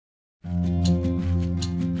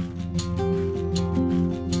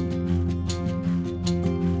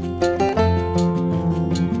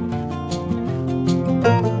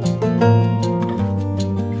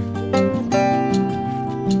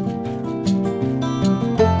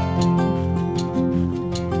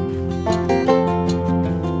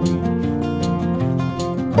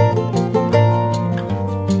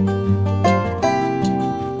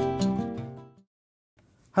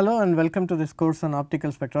Hello and welcome to this course on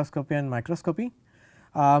optical spectroscopy and microscopy.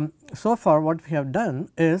 So far what we have done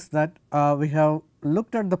is that we have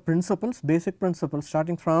looked at the principles, basic principles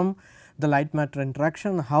starting from the light matter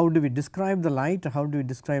interaction, how do we describe the light, how do we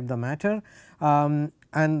describe the matter,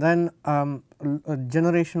 and then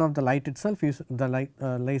generation of the light itself, use the light,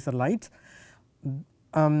 laser lights.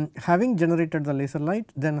 Having generated the laser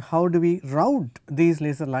light, then how do we route these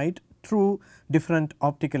laser light through different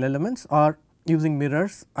optical elements or using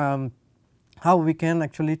mirrors, how we can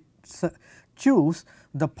actually choose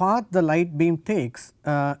the path the light beam takes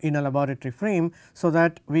in a laboratory frame, so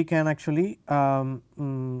that we can actually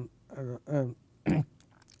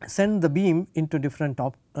send the beam into different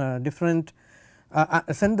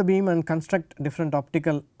send the beam and construct different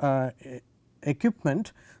optical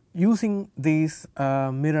equipment using these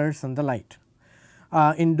mirrors and the light.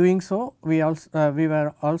 In doing so, we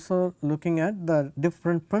were also looking at the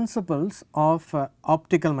different principles of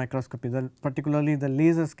optical microscopy, particularly the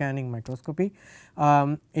laser scanning microscopy.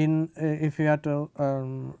 If you have to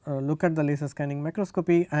look at the laser scanning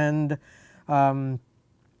microscopy, and the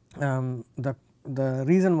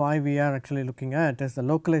reason why we are actually looking at is the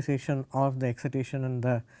localization of the excitation and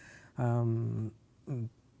the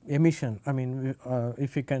emission. I mean,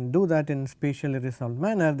 if we can do that in spatially resolved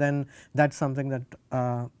manner, then that is something that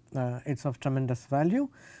it is of tremendous value,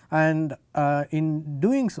 and in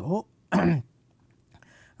doing so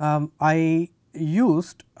I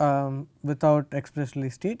used, without expressly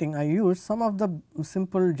stating, I used some of the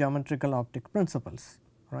simple geometrical optic principles,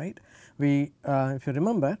 right. We if you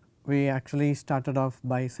remember, we actually started off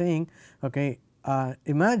by saying, okay,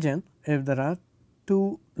 imagine if there are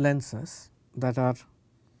two lenses that are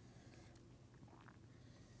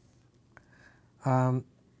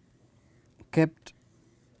kept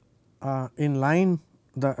in line,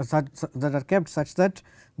 that are kept such that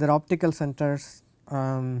their optical centers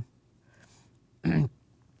fall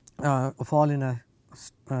in a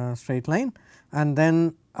straight line, and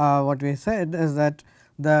then what we said is that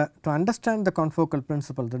to understand the confocal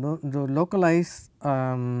principle, to localize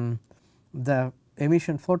the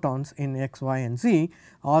emission photons in x, y and z,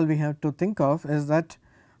 all we have to think of is that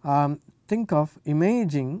think of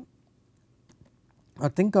imaging, or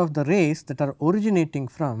think of the rays that are originating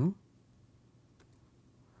from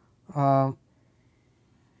the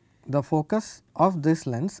focus of this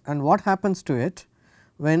lens, and what happens to it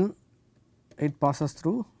when it passes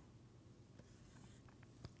through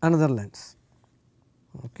another lens.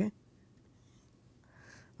 Okay.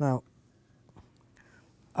 Now,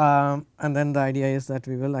 and then the idea is that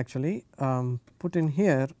we will actually put in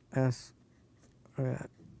here as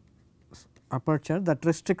aperture that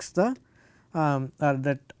restricts the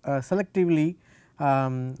that selectively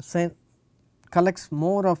collects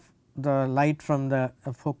more of the light from the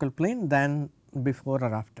focal plane than before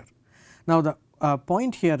or after. Now, the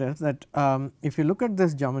point here is that if you look at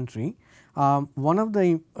this geometry, one of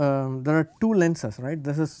the there are two lenses, right.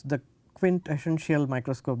 This is the quintessential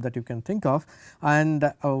microscope that you can think of,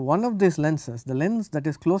 and one of these lenses, the lens that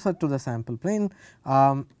is closer to the sample plane,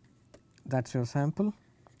 that is your sample.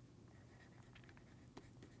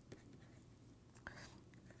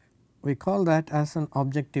 We call that as an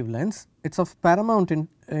objective lens. It is of paramount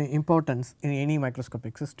importance in any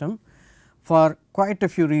microscopic system for quite a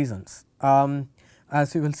few reasons.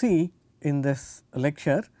 As you will see in this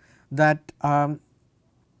lecture, that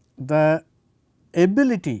the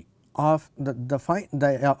ability of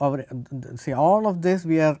see, all of this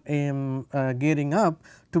we are gearing up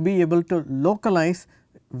to be able to localize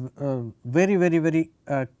very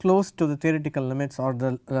close to the theoretical limits, or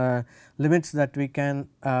the limits that we can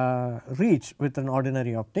reach with an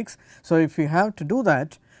ordinary optics. So, if you have to do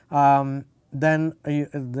that, then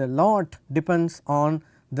the lot depends on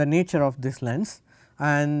the nature of this lens,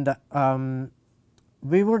 and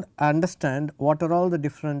we would understand what are all the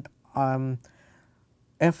different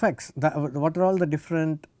effects, what are all the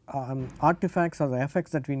different artifacts or the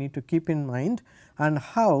effects that we need to keep in mind, and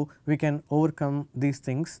how we can overcome these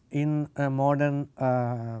things in a modern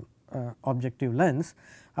objective lens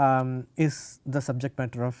is the subject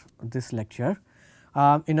matter of this lecture.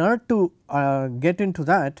 In order to get into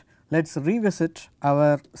that, let us revisit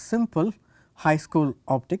our simple high school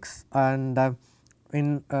optics, and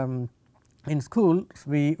in in school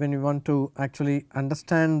when we want to actually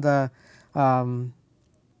understand the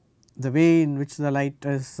way in which the light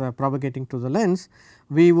is propagating to the lens,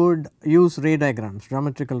 we would use ray diagrams,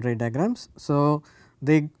 geometrical ray diagrams. So,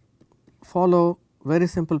 they follow very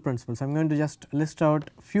simple principles. I am going to just list out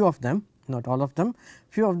few of them, not all of them,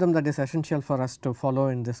 few of them that is essential for us to follow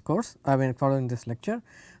in this course, I mean follow in this lecture,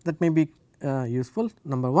 that may be useful.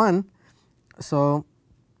 Number 1, so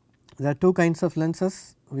there are two kinds of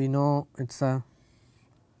lenses. We know it is a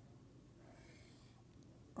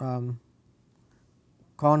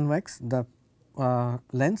convex, the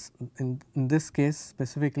lens in this case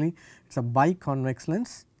specifically it is a biconvex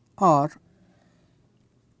lens or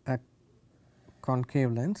a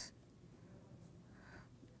concave lens.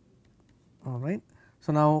 All right.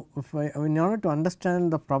 So, now if in order to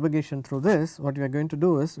understand the propagation through this, what we are going to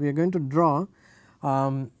do is we are going to draw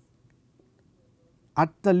at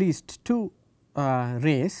the least two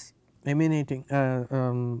rays emanating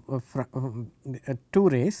two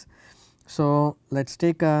rays. So, let us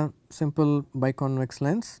take a simple biconvex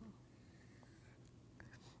lens.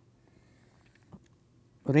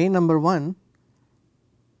 Ray number 1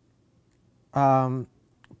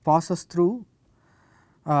 passes through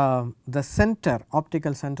the center,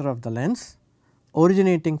 optical center of the lens,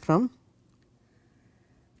 originating from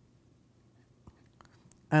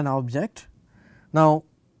an object. Now,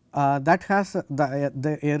 that has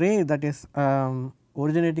the ray that is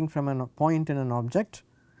originating from a point in an object,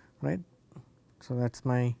 right. So, that is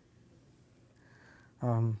my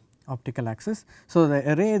optical axis. So, the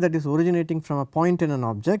array that is originating from a point in an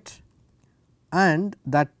object and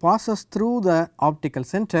that passes through the optical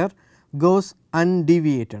center goes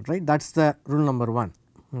undeviated, right, that is the rule number 1.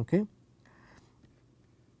 Okay.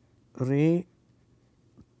 Ray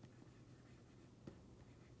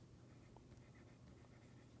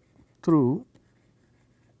through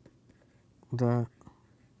the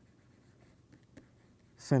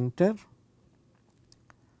center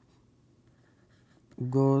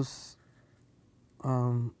goes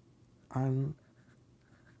undeviated.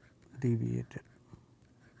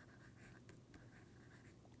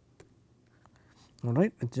 All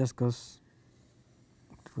right, it just goes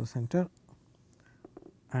to the center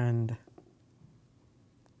and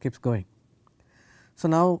keeps going. So,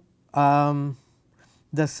 now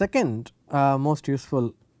the second most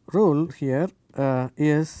useful rule here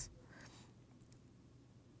is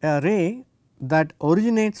a ray that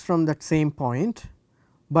originates from that same point,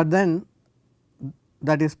 but then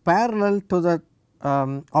that is parallel to the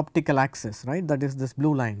optical axis, right, that is this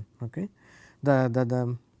blue line. Okay.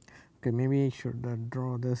 Okay, maybe I should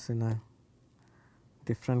draw this in a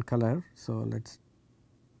different color. So, let us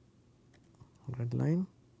red line.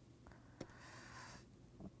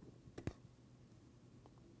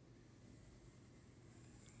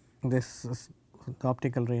 This is the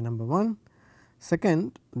optical ray number 1.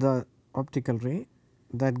 Second, the optical ray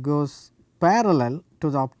that goes parallel to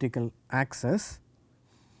the optical axis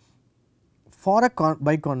for a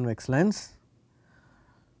biconvex lens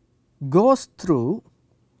goes through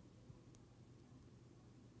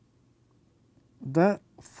the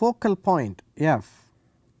focal point f,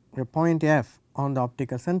 a point f on the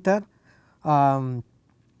optical center on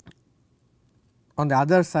the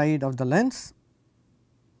other side of the lens.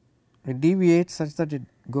 It deviates such that it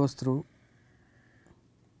goes through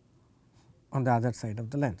on the other side of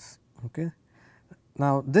the lens. Okay.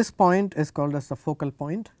 Now, this point is called as the focal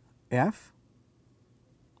point f.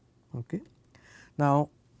 Okay. Now,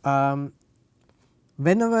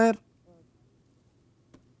 whenever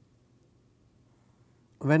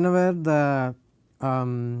the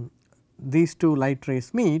these two light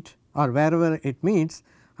rays meet or wherever it meets,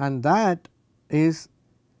 and that is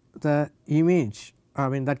the image, I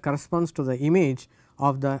mean that corresponds to the image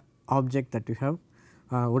of the object that you have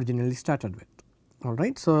originally started with. All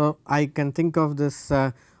right. So, I can think of this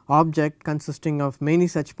object consisting of many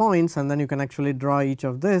such points, and then you can actually draw each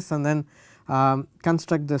of this and then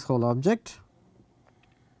construct this whole object,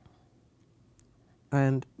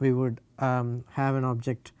 and we would have an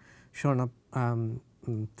object shown up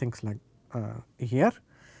things like here.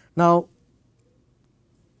 Now,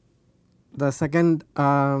 the second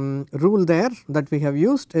rule there that we have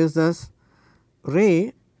used is this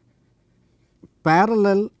ray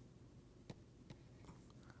parallel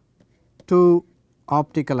to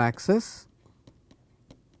optical axis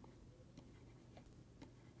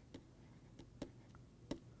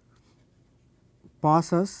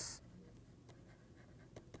passes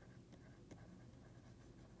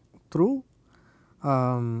through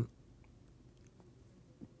a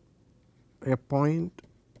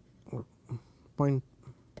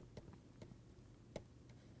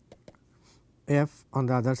f on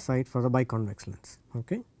the other side for the biconvex lens.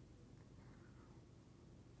 Okay.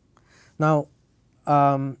 Now,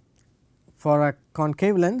 for a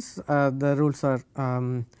concave lens the rules are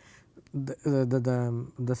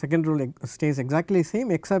the second rule stays exactly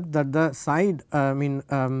same, except that the side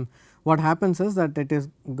what happens is that it is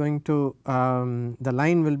going to the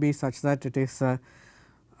line will be such that it is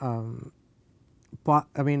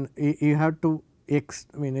you have to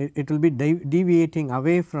it will be deviating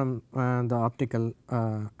away from the optical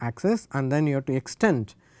axis, and then you have to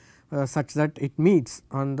extend such that it meets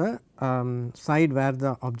on the side where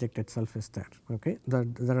the object itself is there. Okay.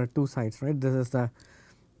 There are two sides, right. This is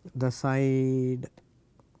the side.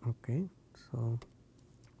 Okay. So,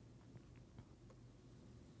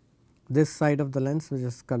 this side of the lens which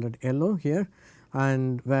is colored yellow here,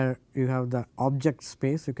 and where you have the object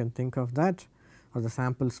space, you can think of that, or the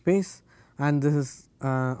sample space, and this is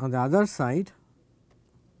on the other side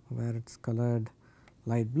where it is colored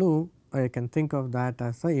light blue. I can think of that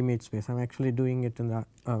as the image space. I am actually doing it in the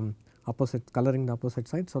opposite, coloring the opposite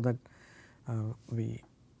side, so that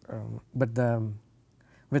but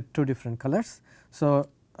with two different colors. So,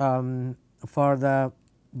 for the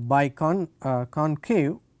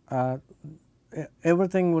concave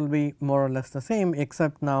everything will be more or less the same,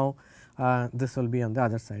 except now this will be on the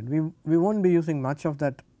other side. We will not be using much of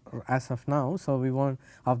that as of now. So, we want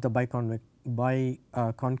of the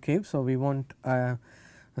concave. So, we will not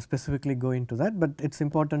specifically go into that, but it is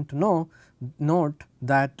important to note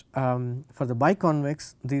that for the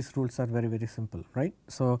biconvex these rules are very simple, right.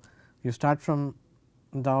 So, you start from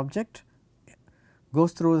the object,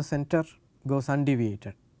 goes through the center, goes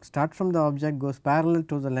undeviated, start from the object, goes parallel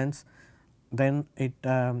to the lens, then it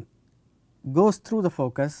goes through the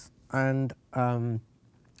focus, and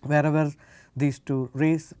wherever these two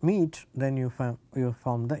rays meet, then you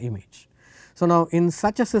form the image. So, now in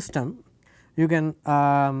such a system you can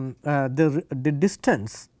the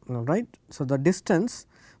distance, right. So, the distance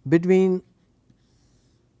between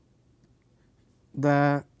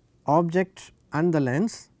the object and the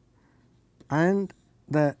lens and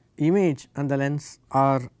the image and the lens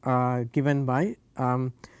are given by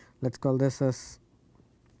let us call this as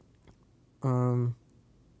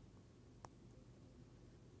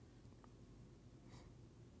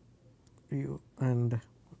u and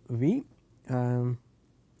v.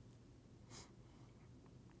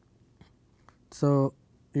 So,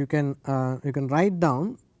 you can write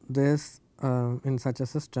down this in such a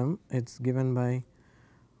system, it is given by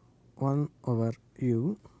 1 over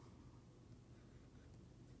u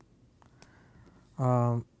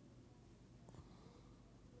all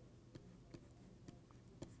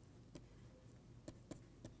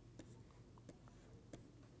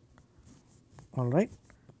right.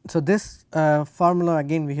 So, this formula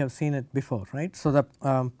again we have seen it before, right. So, the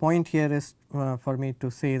point here is for me to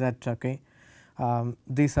say that okay,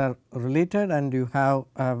 these are related, and you have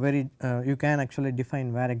you can actually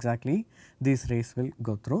define where exactly these rays will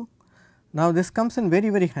go through. Now, this comes in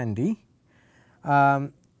very handy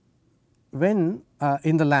when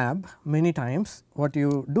in the lab many times what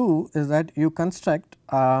you do is that you construct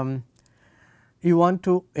you want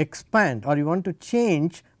to expand or you want to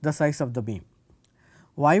change the size of the beam.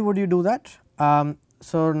 Why would you do that?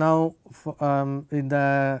 So, now in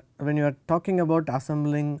the when you are talking about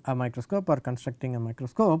assembling a microscope or constructing a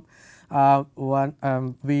microscope,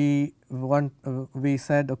 we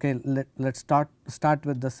said okay, let us start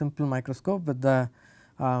with the simple microscope with the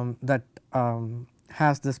that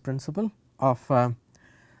has this principle of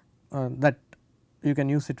that you can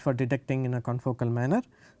use it for detecting in a confocal manner.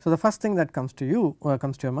 So, the first thing that comes to you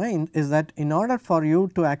comes to your mind is that in order for you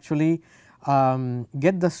to actually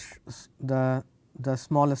get the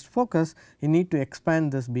smallest focus, you need to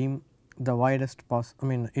expand this beam the widest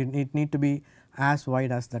possible. It need to be as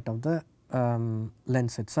wide as that of the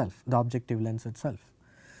lens itself, the objective lens itself.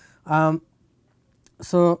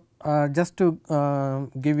 So, just to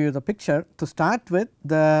give you the picture, to start with,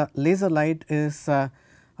 the laser light is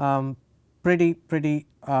pretty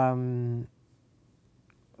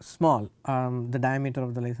small. The diameter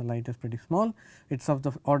of the laser light is pretty small. It is of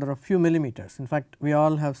the order of few millimeters. In fact, we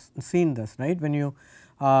all have seen this, right. When you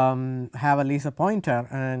have a laser pointer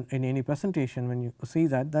and in any presentation, when you see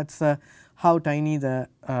that, that is how tiny the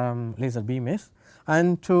laser beam is.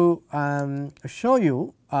 And to show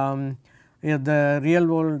you the real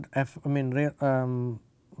world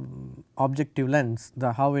objective lens,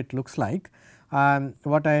 how it looks like,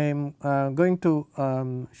 what I am going to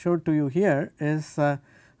show to you here is a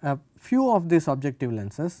few of these objective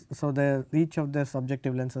lenses. So, each of their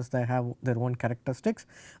objective lenses, they have their own characteristics.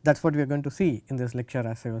 That is what we are going to see in this lecture,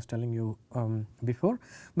 as I was telling you before.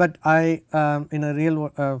 But I in a real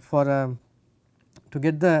to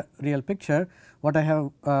get the real picture, what I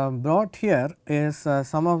have brought here is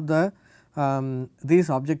some of the these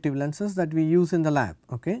objective lenses that we use in the lab.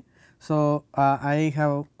 Okay. So, I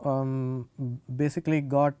have basically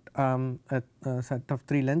got a set of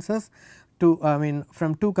 3 lenses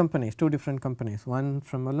from 2 companies, 2 different companies, one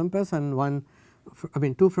from Olympus and one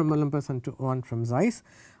 2 from Olympus and 1 from Zeiss.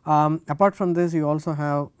 Apart from this, you also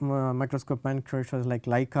have microscope manufacturers like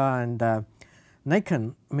Leica and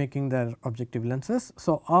Nikon making their objective lenses.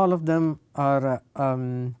 So, all of them are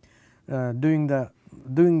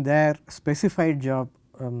doing their specified job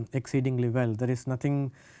exceedingly well. There is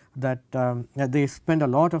nothing that they spend a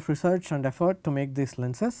lot of research and effort to make these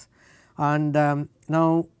lenses. And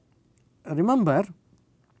now remember,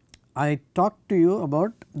 I talked to you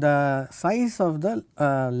about the size of the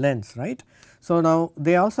lens, right. So, now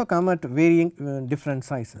they also come at varying different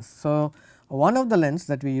sizes. So, one of the lens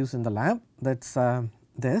that we use in the lab, that is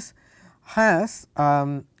this has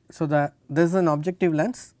so this is an objective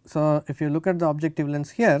lens. So, if you look at the objective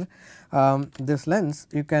lens here, this lens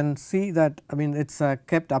you can see that it is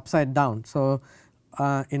kept upside down. So,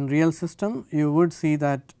 in real system you would see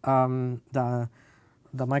that the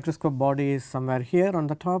microscope body is somewhere here on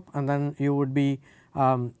the top, and then you would be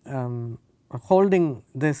holding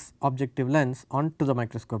this objective lens onto the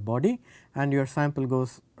microscope body, and your sample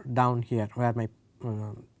goes down here where my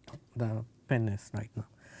the pen is right now.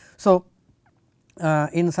 So,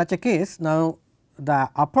 in such a case, now the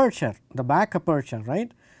aperture, the back aperture,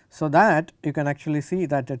 right. So, that you can actually see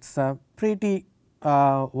that it is pretty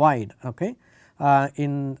wide. Okay.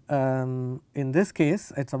 In this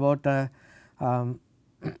case, it is about it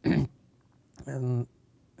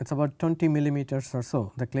is about 20 millimeters or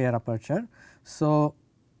so, the clear aperture. So,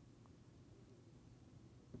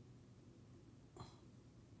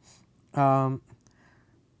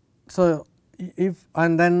 if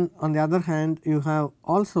and then on the other hand you have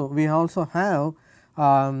we also have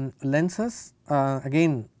lenses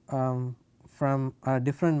again from a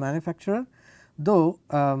different manufacturer, though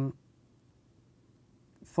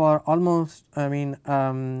for almost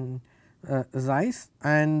Zeiss,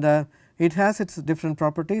 and it has its different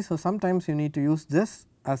properties. So, sometimes you need to use this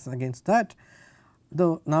as against that,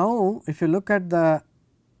 though now if you look at the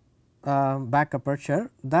back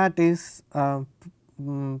aperture, that is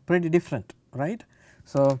pretty different, right.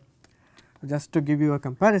 So, just to give you a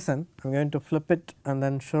comparison, I am going to flip it and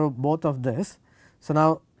then show both of this. So,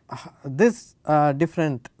 now this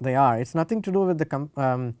different they are, it is nothing to do with the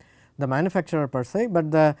manufacturer per se,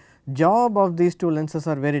 but the job of these 2 lenses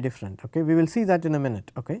are very different. Okay. We will see that in a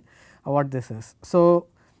minute, okay, what this is. So,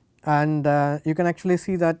 and you can actually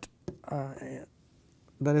see that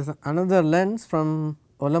there is another lens from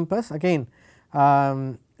Olympus again.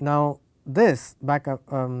 Now, this back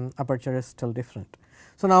aperture is still different.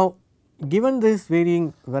 So, now given these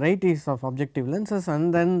varying varieties of objective lenses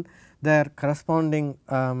and then their corresponding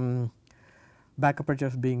back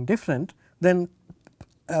apertures being different, then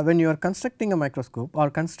when you are constructing a microscope or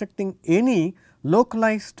constructing any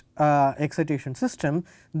localized excitation system,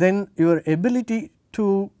 then your ability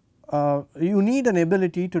to you need an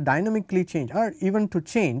ability to dynamically change or even to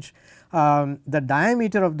change the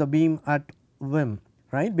diameter of the beam at whim,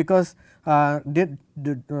 right, because depending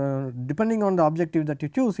on the objective that you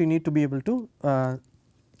choose, you need to be able to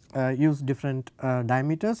use different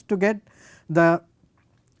diameters to get the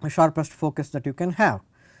sharpest focus that you can have.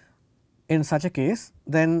 In such a case,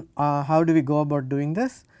 then how do we go about doing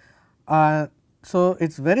this? So, it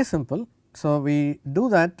is very simple. So, we do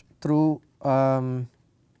that through the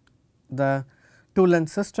 2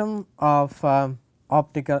 lens system of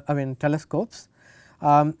optical telescopes.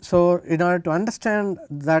 So, in order to understand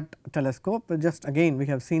that telescope, just again we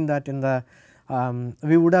have seen that in the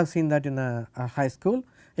we would have seen that in a high school,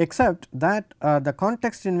 except that the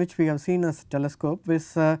context in which we have seen a telescope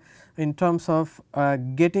is in terms of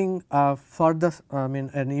getting further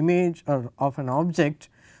an image or of an object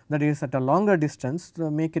that is at a longer distance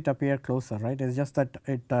to make it appear closer, right. It is just that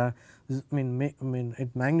it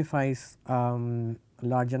it magnifies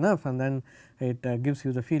large enough, and then it gives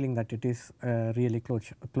you the feeling that it is really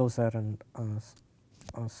closer and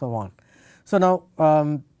so on. So, now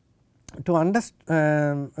to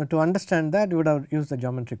understand that, you would have used the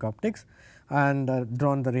geometric optics and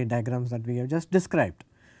drawn the ray diagrams that we have just described.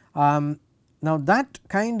 Now, that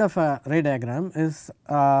kind of a ray diagram is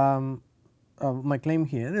my claim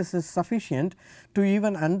here is sufficient to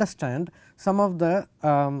even understand some of the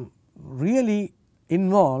really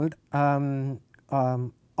involved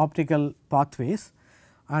optical pathways,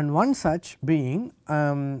 and one such being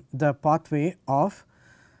the pathway of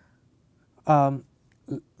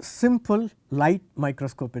simple light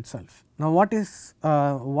microscope itself. Now, what is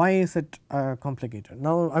why is it complicated?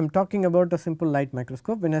 Now, I am talking about a simple light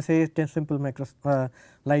microscope. When I say a simple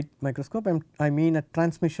light microscope, I mean a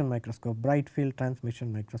transmission microscope, bright field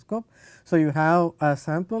transmission microscope. So, you have a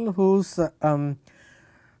sample whose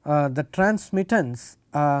the transmittance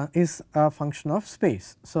is a function of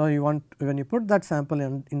space. So, you want, when you put that sample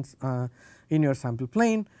in your sample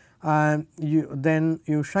plane, then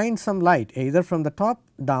you shine some light either from the top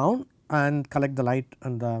down and collect the light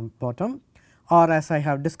on the bottom, or as I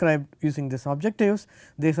have described using these objectives,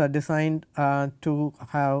 these are designed to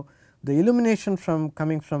have the illumination from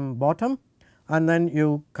coming from bottom, and then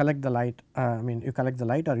you collect the light, I mean you collect the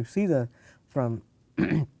light or you see the from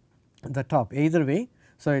the top, either way.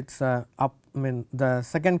 So, it is up, I mean the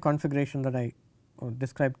second configuration that I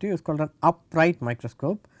described to you is called an upright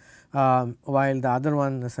microscope, while the other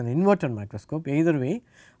one is an inverted microscope. Either way,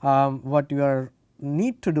 what you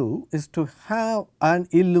need to do is to have an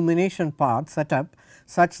illumination path set up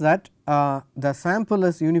such that the sample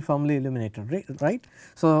is uniformly illuminated, right.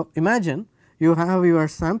 So, imagine you have your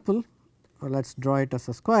sample, let us draw it as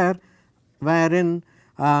a square, wherein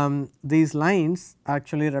these lines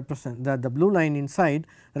actually represent the blue line inside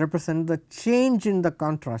represent the change in the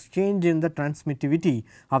contrast, change in the transmittivity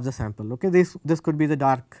of the sample. Okay. This could be the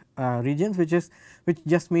dark regions, which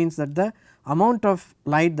just means that the amount of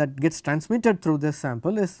light that gets transmitted through this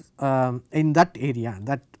sample is in that area,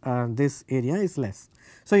 that this area is less.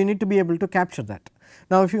 So, you need to be able to capture that.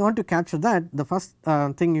 Now, if you want to capture that, the first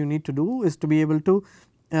thing you need to do is to be able to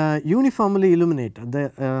uniformly illuminate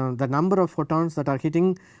the number of photons that are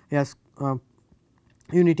hitting a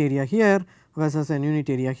unit area here versus a unit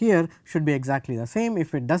area here should be exactly the same.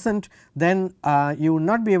 If it does not, then you would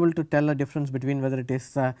not be able to tell a difference between whether it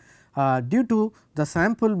is due to the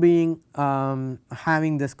sample being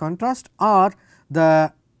having this contrast or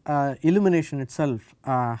the illumination itself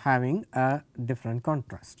having a different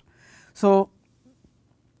contrast. So,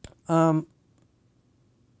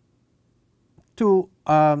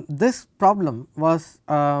 this problem was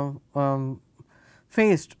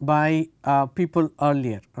faced by people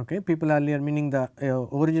earlier. Okay. People earlier meaning the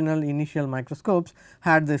original initial microscopes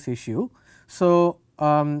had this issue. So,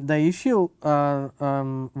 the issue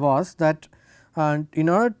was that in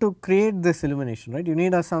order to create this illumination, right, you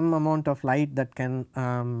need some amount of light that can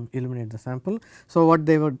illuminate the sample. So, what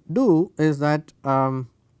they would do is that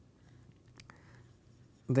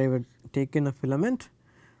they would take in a filament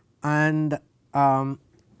and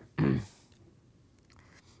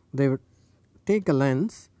they would take a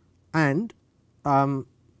lens and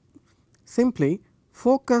simply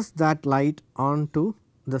focus that light onto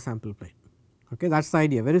the sample plane. Okay, that is the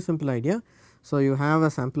idea, very simple idea. So, you have a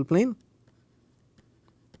sample plane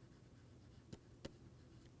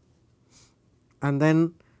and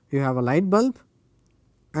then you have a light bulb,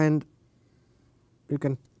 and you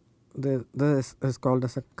can this is called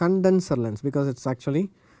as a condenser lens, because it is actually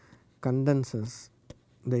condenses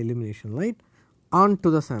the illumination light onto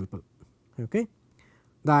the sample. Okay.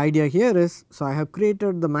 The idea here is, so I have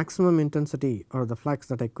created the maximum intensity or the flux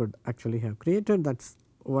that I could actually have created, that is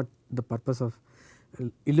what the purpose of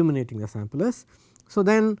illuminating the sample is. So,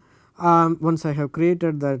 then once I have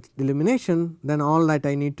created that illumination, then all that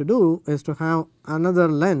I need to do is to have another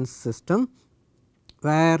lens system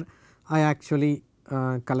where I actually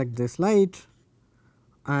collect this light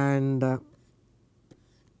and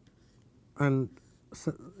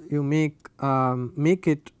so you make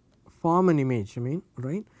it form an image, I mean,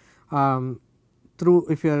 right. Through,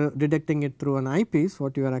 if you are detecting it through an eyepiece,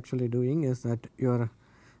 what you are actually doing is that you are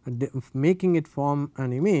making it form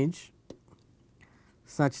an image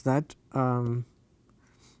such that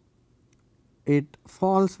it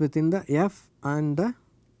falls within the f and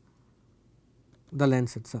the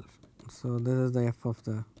lens itself. So, this is the f of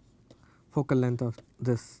the focal length of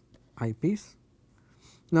this eyepiece.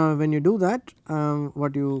 Now, when you do that,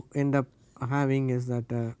 what you end up having is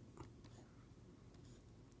that a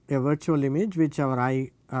virtual image which our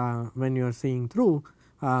eye when you are seeing through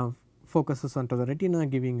focuses onto the retina,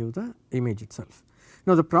 giving you the image itself.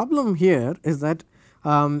 Now, the problem here is that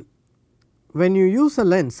when you use a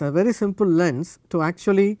lens, a very simple lens, to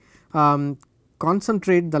actually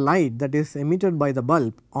concentrate the light that is emitted by the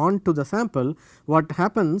bulb onto the sample, what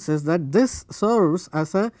happens is that this serves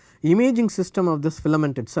as a imaging system of this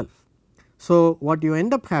filament itself. So, what you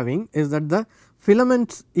end up having is that the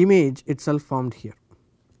filament image itself formed here.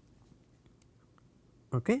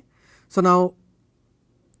 Okay. So, now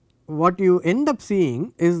what you end up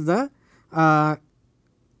seeing is the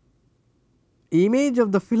image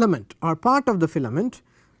of the filament or part of the filament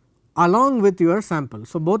along with your sample.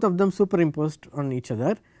 So, both of them superimposed on each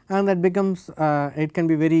other, and that becomes it can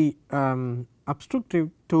be very obstructive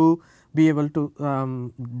to be able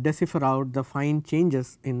to decipher out the fine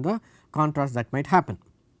changes in the contrast that might happen.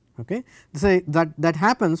 Okay. So, that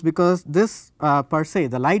happens because this per se,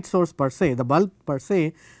 the light source per se, the bulb per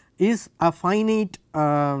se is a finite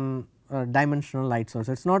dimensional light source.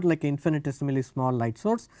 It is not like infinitesimally small light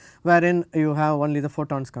source, wherein you have only the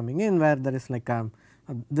photons coming in, where there is like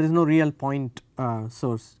there is no real point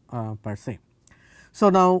source per se. So,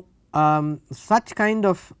 now such kind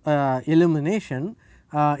of illumination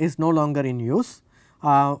is no longer in use.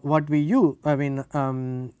 What we use, I mean,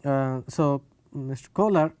 so Mr.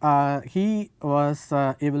 Kohler he was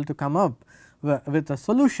able to come up with a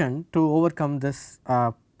solution to overcome this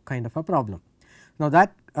kind of a problem. Now,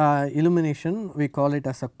 that illumination we call it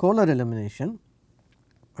as a Kohler illumination,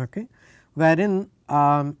 okay, wherein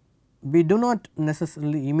we do not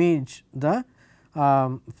necessarily image the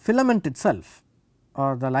filament itself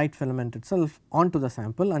or the light filament itself onto the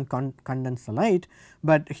sample and condense the light,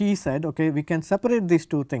 but he said okay, we can separate these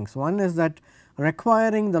two things. One is that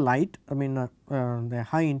requiring the light, I mean the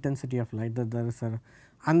high intensity of light that there is a,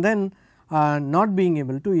 and then not being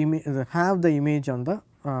able to have the image on the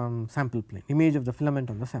sample plane, image of the filament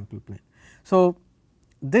on the sample plane. So,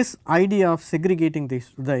 this idea of segregating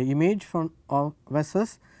the image from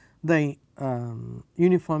versus the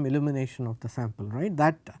uniform illumination of the sample, right,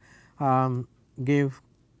 that gave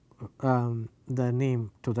the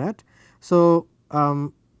name to that. So,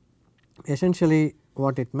 essentially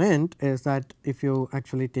what it meant is that if you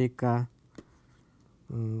actually take a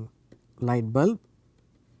light bulb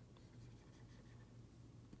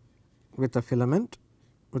with a filament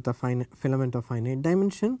with a filament of finite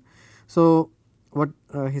dimension. So, what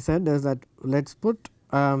he said is that let us put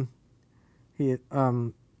here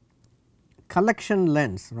collection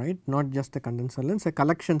lens, right, not just a condenser lens, a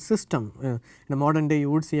collection system. In a modern day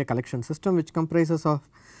you would see a collection system which comprises of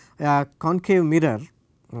a concave mirror.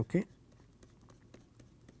 Okay.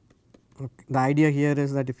 The idea here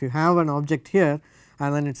is that if you have an object here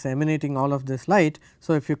and then it is emanating all of this light.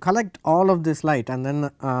 So, if you collect all of this light and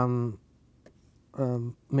then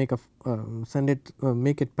make a send it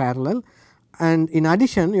make it parallel, and in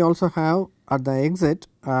addition you also have at the exit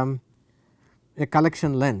a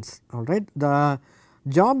collection lens, all right. The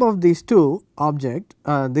job of these two object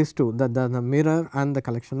these two the mirror and the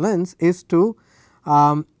collection lens is to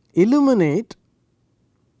illuminate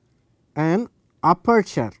an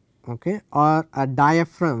aperture, okay, or a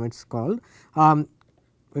diaphragm it is called,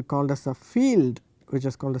 we called as a field, which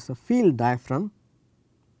is called as a field diaphragm.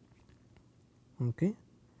 Okay.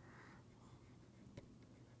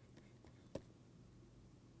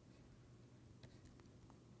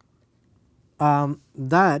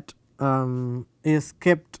 That is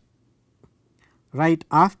kept right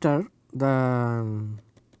after the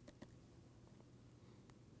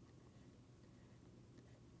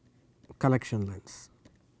collection lens.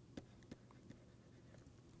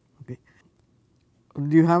 Okay.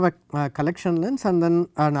 You have a collection lens and then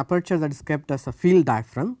an aperture that is kept as a field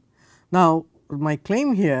diaphragm. Now, my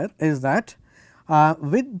claim here is that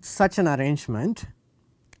with such an arrangement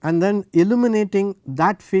and then illuminating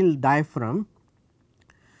that field diaphragm,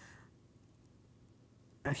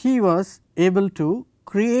 he was able to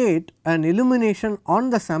create an illumination on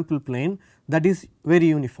the sample plane that is very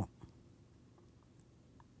uniform.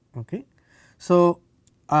 Okay. So,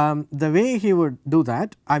 the way he would do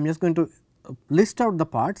that, I am just going to list out the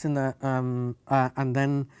parts in the and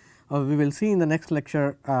then we will see in the next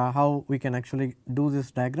lecture how we can actually do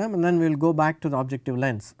this diagram, and then we will go back to the objective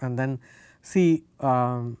lens and then see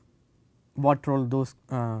what role those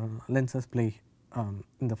lenses play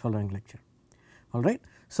in the following lecture. All right.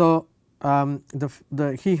 So,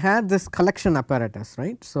 he had this collection apparatus,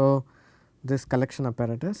 right. So, this collection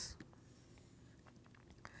apparatus,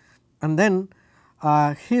 and then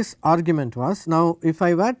his argument was, now if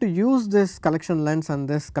I were to use this collection lens and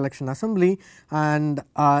this collection assembly and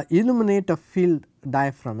illuminate a field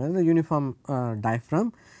diaphragm as a uniform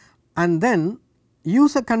diaphragm and then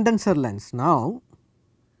use a condenser lens now,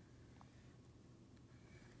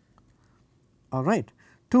 all right,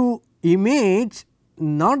 to image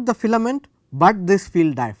not the filament, but this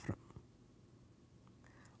field diaphragm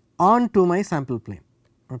onto my sample plane.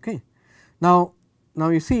 Okay. Now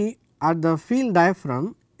you see at the field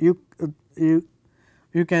diaphragm you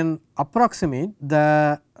can approximate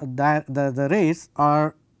the rays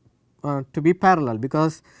are to be parallel,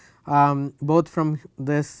 because both from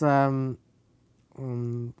this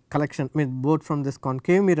collection both from this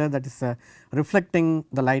concave mirror, that is reflecting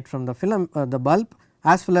the light from the film the bulb,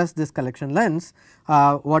 as well as this collection lens.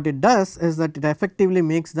 What it does is that it effectively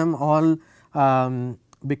makes them all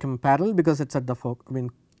become parallel, because it is at the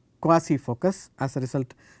quasi focus, as a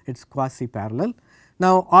result it is quasi parallel.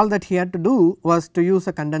 Now, all that he had to do was to use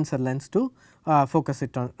a condenser lens to focus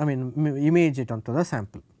it on, image it onto the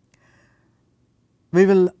sample. We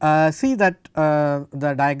will see that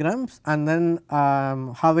the diagrams, and then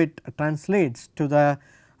how it translates to the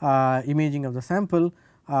imaging of the sample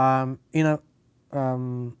in a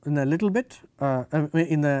little bit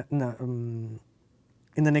in the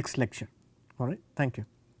next lecture. All right. Thank you.